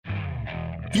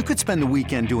You could spend the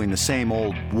weekend doing the same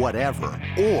old whatever,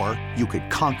 or you could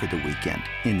conquer the weekend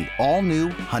in the all-new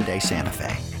Hyundai Santa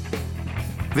Fe.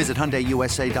 Visit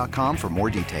HyundaiUSA.com for more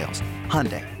details.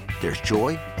 Hyundai, there's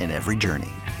joy in every journey.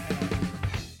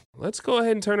 Let's go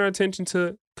ahead and turn our attention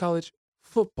to college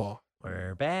football.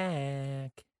 We're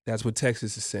back. That's what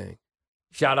Texas is saying.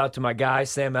 Shout out to my guy,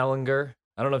 Sam Ehlinger.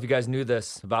 I don't know if you guys knew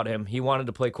this about him. He wanted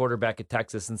to play quarterback at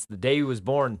Texas since the day he was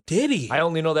born. Did he? I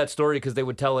only know that story because they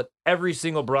would tell it every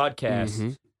single broadcast,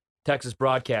 Texas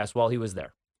broadcast, while he was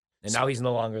there. And now he's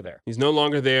no longer there. He's no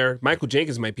longer there. Michael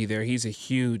Jenkins might be there. He's a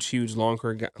huge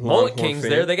Longhorn guy. Mullet King's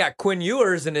there. They got Quinn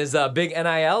Ewers in his big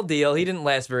NIL deal. He didn't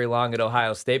last very long at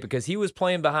Ohio State because he was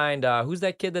playing behind, who's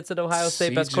that kid that's at Ohio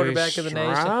State, best quarterback of the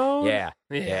nation? Yeah.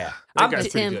 That guy's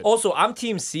pretty good. Also, I'm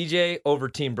Team CJ over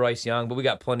Team Bryce Young, but we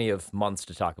got plenty of months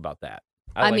to talk about that.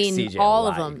 I mean, CJ all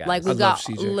of them. Like, we got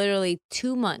CJ. literally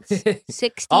 2 months,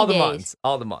 60 all the days.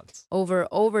 All the months.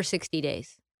 Over 60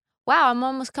 days. Wow, I'm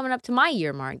almost coming up to my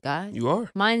year mark, guys. You are?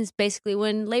 Mine's basically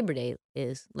when Labor Day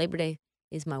is. Labor Day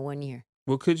is my 1 year.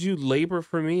 Well, could you labor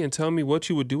for me and tell me what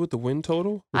you would do with the win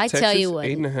total? I Texas, tell you what,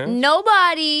 8.5?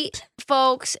 nobody,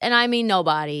 folks, and I mean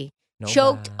nobody,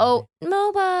 choked away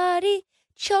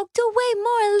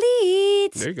more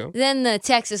leads There you go. than the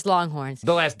Texas Longhorns.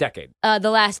 The last decade.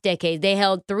 The last decade, they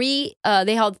held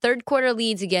third quarter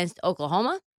leads against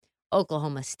Oklahoma,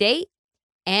 Oklahoma State,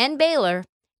 and Baylor.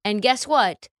 And guess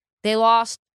what? They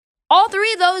lost all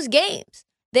three of those games.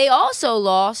 They also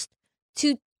lost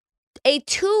to a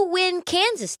 2-win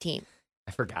Kansas team.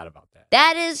 I forgot about that.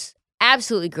 That is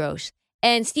absolutely gross.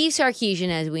 And Steve Sarkisian,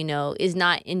 as we know, is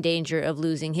not in danger of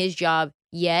losing his job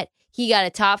yet. He got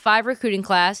a top 5 recruiting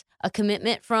class, a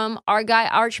commitment from our guy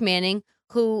Arch Manning,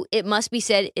 who, it must be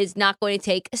said, is not going to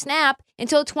take a snap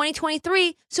until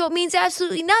 2023. So it means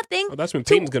absolutely nothing. Oh, that's when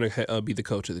Peyton's going to be the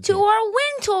coach of the team. To our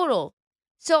win total.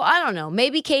 So I don't know.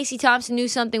 Maybe Casey Thompson knew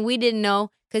something we didn't know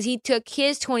because he took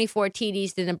his 24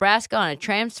 TDs to Nebraska on a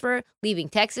transfer, leaving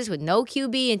Texas with no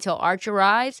QB until Arch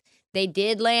arrives. They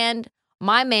did land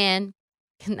my man.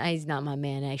 He's not my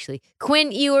man, actually.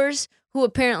 Quinn Ewers, who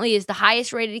apparently is the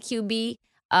highest rated QB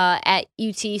at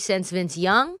UT since Vince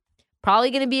Young.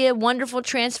 Probably going to be a wonderful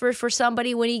transfer for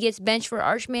somebody when he gets benched for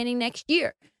Arch Manning next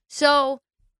year. So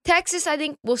Texas, I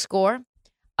think, will score.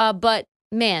 But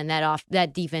man,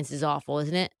 that defense is awful,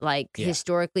 isn't it? Like,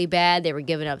 historically bad. They were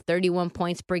giving up 31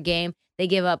 points per game. They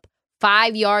give up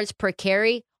 5 yards per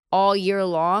carry all year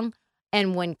long.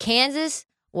 And when Kansas,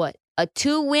 a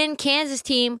 2-win Kansas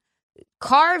team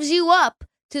carves you up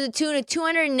to the tune of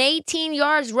 218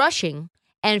 yards rushing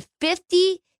and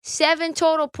 57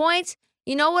 total points,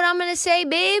 you know what I'm going to say,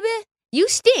 baby? You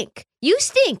stink. You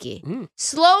stinky.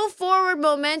 Slow forward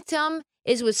momentum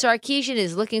is what Sarkisian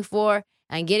is looking for.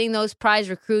 And getting those prize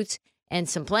recruits and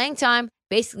some playing time,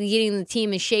 basically getting the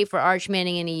team in shape for Arch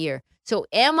Manning in a year. So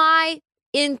am I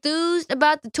enthused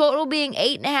about the total being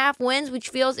 8.5 wins, which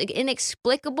feels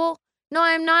inexplicable? No,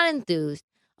 I am not enthused.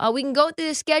 We can go through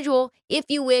the schedule if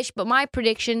you wish, but my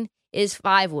prediction is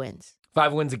 5 wins.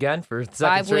 5 wins again for the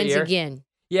second 5 straight wins year? again.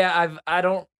 Yeah, I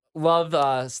don't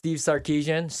love Steve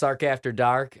Sarkisian, Sark After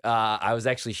Dark. I was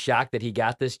actually shocked that he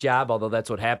got this job, although that's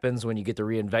what happens when you get to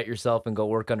reinvent yourself and go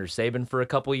work under Saban for a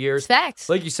couple years. Facts.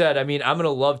 Like you said, I mean, I'm going to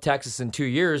love Texas in 2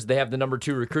 years. They have the number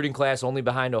 2 recruiting class only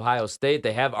behind Ohio State.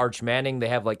 They have Arch Manning. They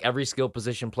have like every skill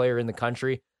position player in the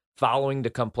country following to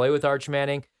come play with Arch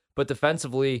Manning. But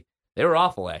defensively, they were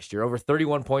awful last year. Over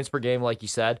 31 points per game, like you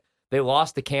said. They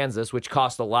lost to Kansas, which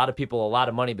cost a lot of people a lot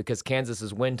of money because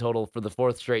Kansas's win total for the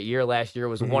 4th straight year last year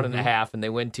was 1.5, and they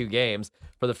win 2 games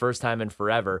for the first time in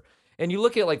forever. And you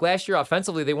look at like last year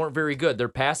offensively, they weren't very good. Their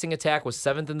passing attack was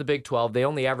 7th in the Big 12. They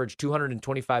only averaged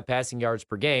 225 passing yards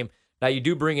per game. Now you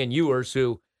do bring in Ewers,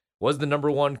 who was the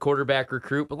number 1 quarterback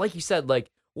recruit, but like you said,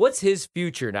 like what's his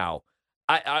future now?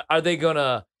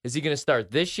 Is he going to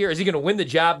start this year? Is he going to win the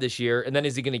job this year? And then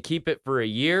is he going to keep it for a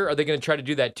year? Are they going to try to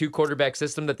do that 2 quarterback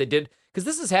system that they did? Because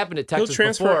this has happened at Texas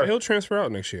before. He'll transfer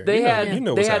out next year. They had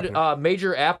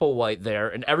Major Applewhite there,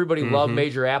 and everybody loved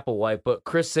Major Applewhite, but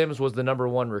Chris Sims was the number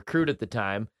 1 recruit at the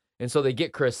time. And so they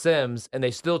get Chris Sims, and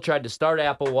they still tried to start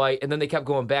Applewhite, and then they kept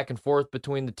going back and forth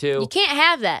between the 2. You can't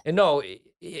have that. And no,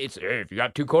 it's if you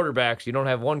got 2 quarterbacks, you don't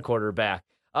have 1 quarterback.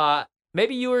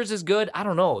 Maybe Ewers is good. I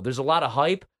don't know. There's a lot of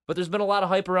hype. But there's been a lot of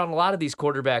hype around a lot of these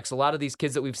quarterbacks, a lot of these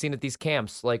kids that we've seen at these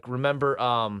camps. Like, remember,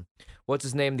 what's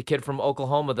his name? The kid from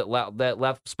Oklahoma that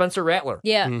left, Spencer Rattler.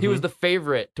 Yeah. He was the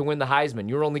favorite to win the Heisman.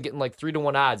 You were only getting like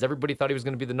 3-1 odds. Everybody thought he was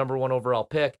going to be the number 1 overall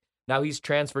pick. Now he's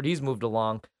transferred. He's moved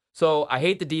along. So I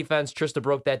hate the defense. Trista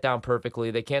broke that down perfectly.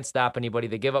 They can't stop anybody.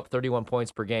 They give up 31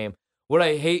 points per game. what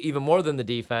I hate even more than the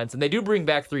defense, and they do bring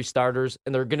back 3 starters,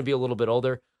 and they're going to be a little bit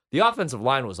older. The offensive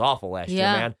line was awful last year,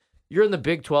 man. You're in the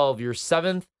Big 12. You're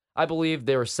 7th, I believe.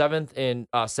 They were 7th in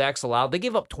sacks allowed. They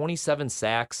gave up 27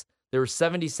 sacks. They were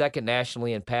 72nd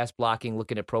nationally in pass blocking,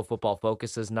 looking at Pro Football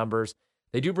Focus's numbers.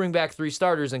 They do bring back 3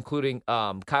 starters, including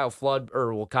Kyle Flood,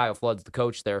 Kyle Flood's the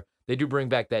coach there. They do bring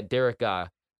back that Derek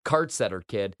Cartsetter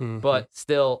kid, but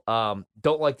still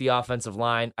don't like the offensive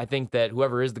line. I think that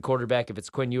whoever is the quarterback, if it's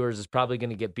Quinn Ewers, is probably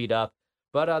going to get beat up.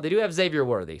 But they do have Xavier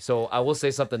Worthy, so I will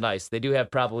say something nice. They do have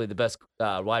probably the best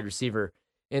wide receiver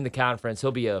in the conference.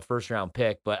 He'll be a first-round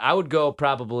pick, but I would go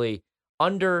probably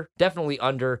under, definitely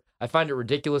under. I find it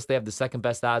ridiculous they have the second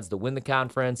best odds to win the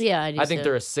conference. Yeah, I think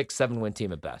they're a 6-7 win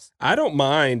team at best. I don't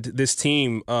mind this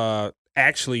team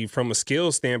actually from a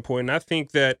skill standpoint, and I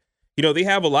think that they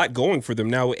have a lot going for them.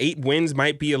 Now, 8 wins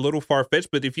might be a little far-fetched,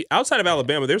 but if you outside of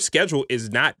Alabama, their schedule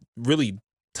is not really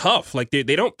tough. Like they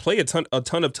don't play a ton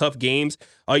of tough games.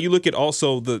 You look at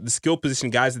also the skill position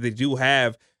guys that they do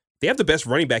have. They have the best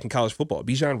running back in college football.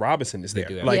 Bijan Robinson is there.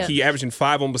 He averaging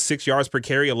 5, almost 6 yards per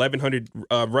carry, 1,100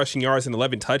 rushing yards and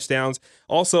 11 touchdowns.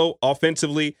 Also,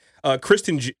 offensively,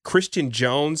 Christian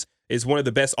Jones is one of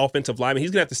the best offensive linemen. He's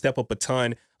gonna have to step up a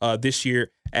ton this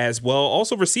year as well.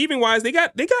 Also, receiving wise, they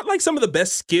got like some of the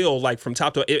best skill, like from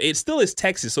top to. It still is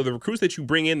Texas, so the recruits that you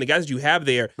bring in, the guys that you have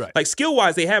there, like skill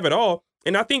wise, they have it all.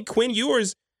 And I think Quinn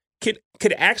Ewers could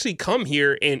actually come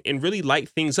here and really light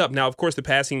things up. Now, of course, the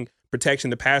passing protection,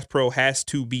 the pass pro has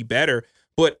to be better.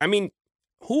 But I mean,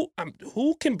 who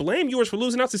can blame Ewers for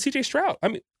losing out to C.J. Stroud? I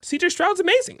mean, C.J. Stroud's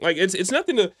amazing. Like it's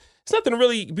nothing to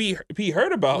really be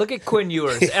heard about. Look at Quinn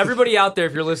Ewers. Everybody out there,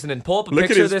 if you're listening, pull up a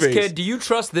picture of this kid. Do you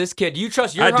trust this kid? Do you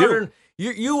trust your hard-earned?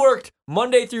 You worked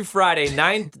Monday through Friday,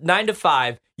 9 to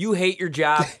 5. You hate your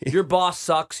job. Your boss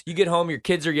sucks. You get home, your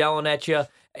kids are yelling at you.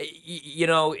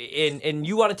 And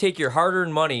you want to take your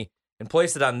hard-earned money and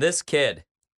place it on this kid.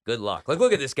 Good luck. Like,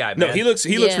 look at this guy, man. No, he looks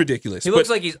ridiculous. He looks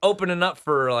like he's opening up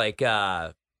for like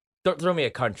throw me a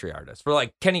country artist for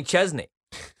like Kenny Chesney.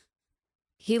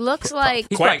 He looks like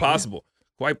quite possible.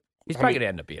 He's probably gonna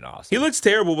end up being awesome. He looks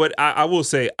terrible, but I will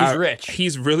say he's rich.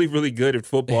 He's really, really good at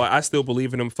football. I still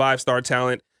believe in him. 5-star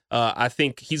talent. I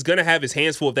think he's gonna have his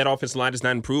hands full if that offensive line does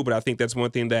not improve. But I think that's one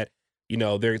thing that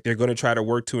they're going to try to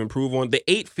work to improve on. The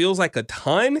 8 feels like a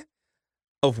ton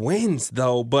of wins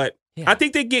though, but I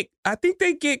think they get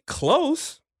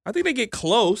close.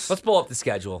 Let's pull up the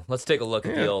schedule. Let's take a look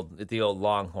at the old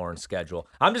Longhorn schedule.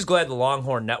 I'm just glad the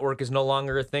Longhorn Network is no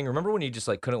longer a thing. Remember when you just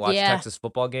couldn't watch Texas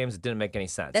football games? It didn't make any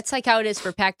sense. That's like how it is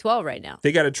for Pac-12 right now.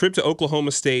 They got a trip to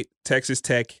Oklahoma State, Texas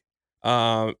Tech,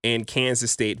 and Kansas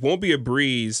State. Won't be a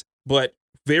breeze, but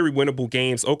very winnable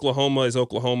games. Oklahoma is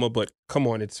Oklahoma, but come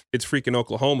on, it's freaking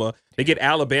Oklahoma. They get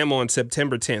Alabama on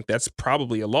September 10th. That's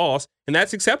probably a loss, and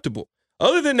that's acceptable.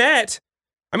 Other than that,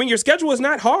 I mean, your schedule is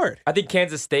not hard. I think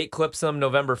Kansas State clips them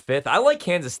November 5th. I like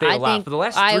Kansas State a lot. For the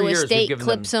last 3 years, Iowa State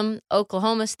clips them.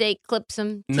 Oklahoma State clips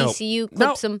them. TCU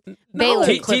clips them. Baylor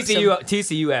clips them.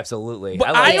 TCU, absolutely.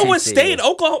 But Iowa State,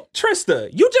 Oklahoma, Trista,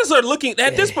 you just are looking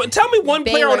at this point. Tell me one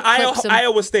player on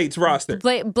Iowa State's roster.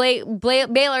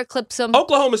 Baylor clips them.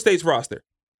 Oklahoma State's roster.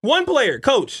 One player,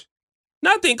 coach.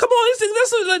 Nothing. Come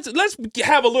on, let's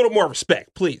have a little more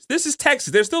respect, please. This is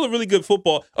Texas. There's still a really good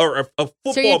football or a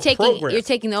football program. You're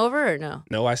taking over or no?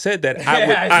 No, I said that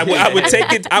I would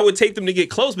take it. I would take them to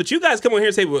get close. But you guys come on here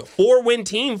and say 4-win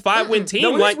team, 5-win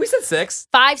team. No, we said 6,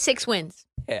 5-6 wins.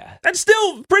 Yeah, that's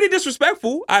still pretty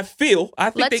disrespectful. I think.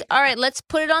 All right, let's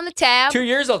put it on the tab. 2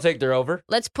 years, I'll take their over.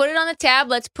 Let's put it on the tab.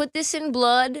 Let's put this in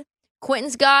blood.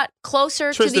 Quentin's got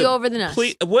closer to the over than us.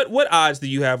 Please, what odds do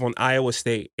you have on Iowa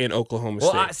State and Oklahoma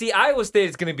State? Well, see, Iowa State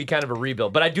is going to be kind of a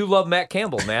rebuild, but I do love Matt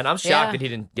Campbell, man. I'm shocked that he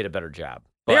didn't get a better job.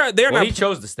 He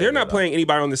chose to stay. They're not playing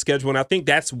anybody on the schedule, and I think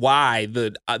that's why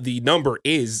the number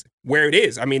is where it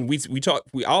is. I mean,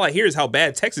 all I hear is how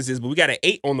bad Texas is, but we got an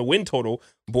 8 on the win total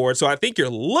board, so I think you're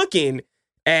looking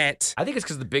at. I think it's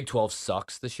because the Big 12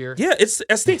 sucks this year. Yeah, it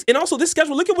stinks, and also this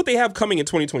schedule. Look at what they have coming in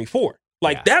 2024.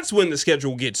 That's when the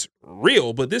schedule gets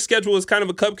real. But this schedule is kind of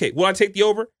a cupcake. Will I take the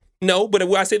over? No. But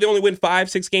will I say they only win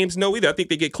 5-6 games? No, either. I think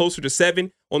they get closer to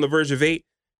 7 on the verge of 8.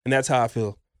 And that's how I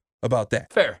feel about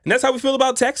that. Fair. And that's how we feel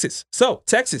about Texas. So,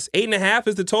 Texas, 8.5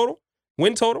 is the total,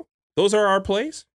 win total. Those are our plays.